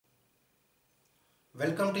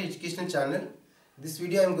Welcome to educational channel. This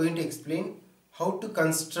video I am going to explain how to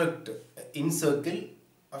construct incircle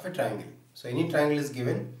of a triangle. So any triangle is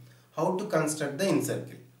given, how to construct the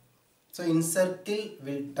incircle. So incircle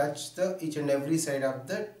will touch the each and every side of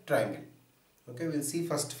the triangle. Okay, we'll see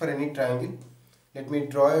first for any triangle. Let me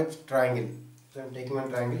draw a triangle. So I am taking one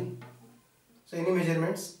triangle. So any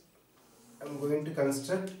measurements, I am going to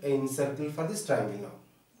construct an incircle for this triangle now.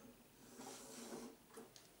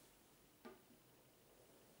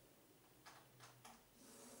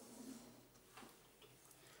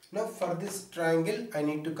 Now for this triangle I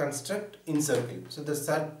need to construct incircle. So the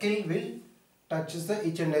circle will touch the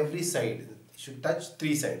each and every side. It should touch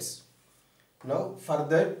three sides. Now for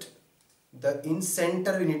that the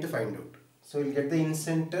incenter we need to find out. So we'll get the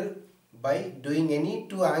incenter by doing any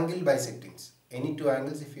two angle bisectings. Any two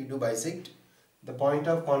angles if you do bisect, the point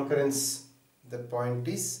of concurrence, the point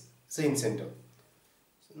is the incenter.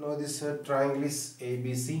 So now this triangle is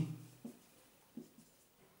ABC.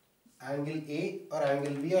 Angle A or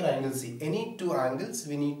angle B or angle C. Any two angles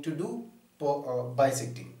we need to do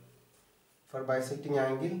bisecting. For bisecting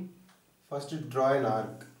angle, first draw an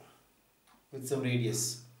arc with some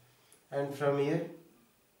radius. And from here,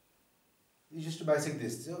 you just bisect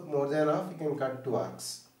this. So more than half, you can cut two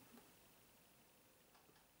arcs.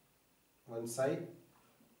 One side.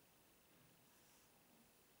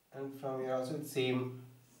 And from here also same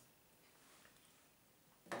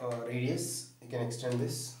radius. You can extend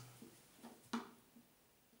this.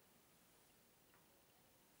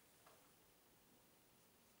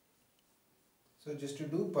 So just to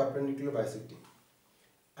do perpendicular bisecting.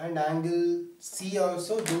 And angle C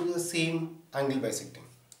also do the same angle bisecting.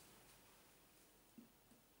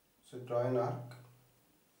 So draw an arc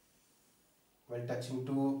while touching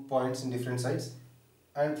two points in different sides.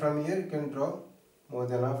 And from here you can draw more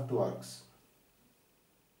than half two arcs.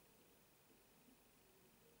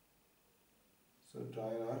 So draw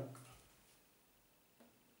an arc.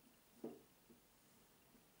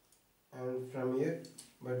 And from here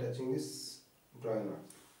by touching this, draw an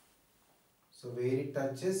arc. So where it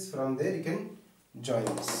touches, from there you can join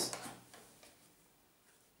this.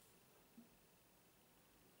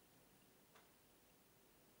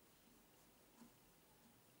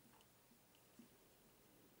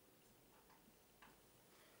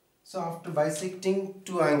 So after bisecting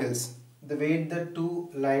two angles, the way the two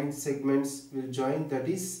line segments will join, that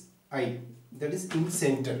is I, that is in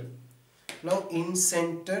center. Now in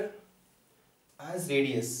center as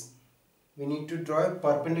radius, we need to draw a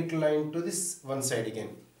perpendicular line to this one side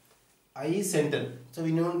again. I is center, so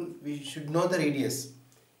we should know the radius.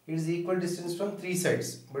 It is equal distance from three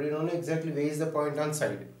sides, but we don't know exactly where is the point on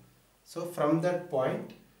side. So from that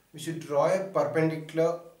point, we should draw a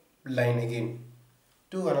perpendicular line again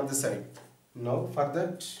to another side. Now for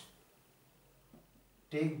that,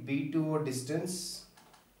 take B to O distance,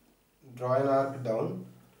 draw an arc down,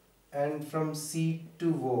 and from C to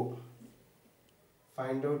O,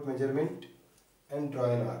 find out measurement and draw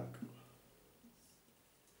an arc.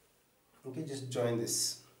 Okay, just join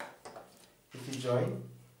this. If you join,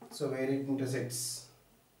 so where it intersects,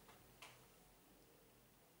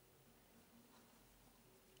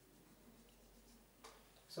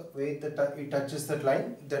 so where it touches that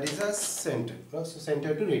line, that is as center. No? So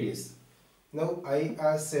center to radius. Now I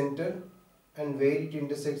as center, and where it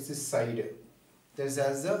intersects this side, that is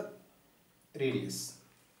as the radius.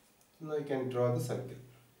 Now you can draw the circle.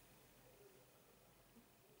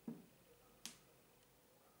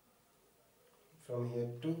 From here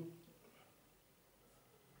to,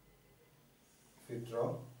 if you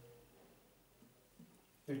draw,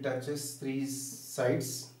 it touches three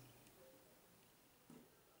sides.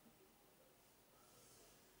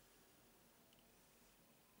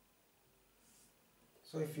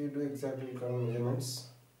 So if you do exactly count measurements,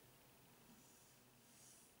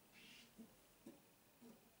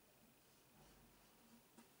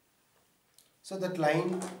 so that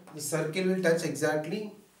line, the circle will touch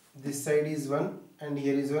exactly, this side is one and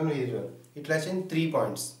here is one, here is one. It touches in 3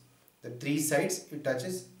 points. The three sides it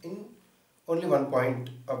touches in only one point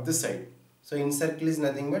of the side. So incircle is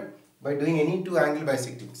nothing but by doing any two angle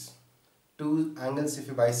bisectings. Two angles if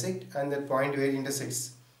you bisect and that point where it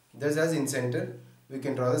intersects, thus as incenter, we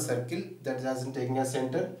can draw the circle that is as in taking as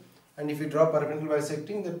center. And if you draw perpendicular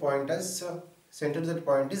bisecting, the point as center to that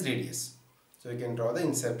point is radius. So you can draw the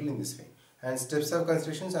incircle in this way. And steps of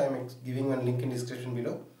constructions, I am giving one link in description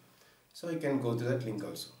below. So you can go to that link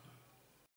also.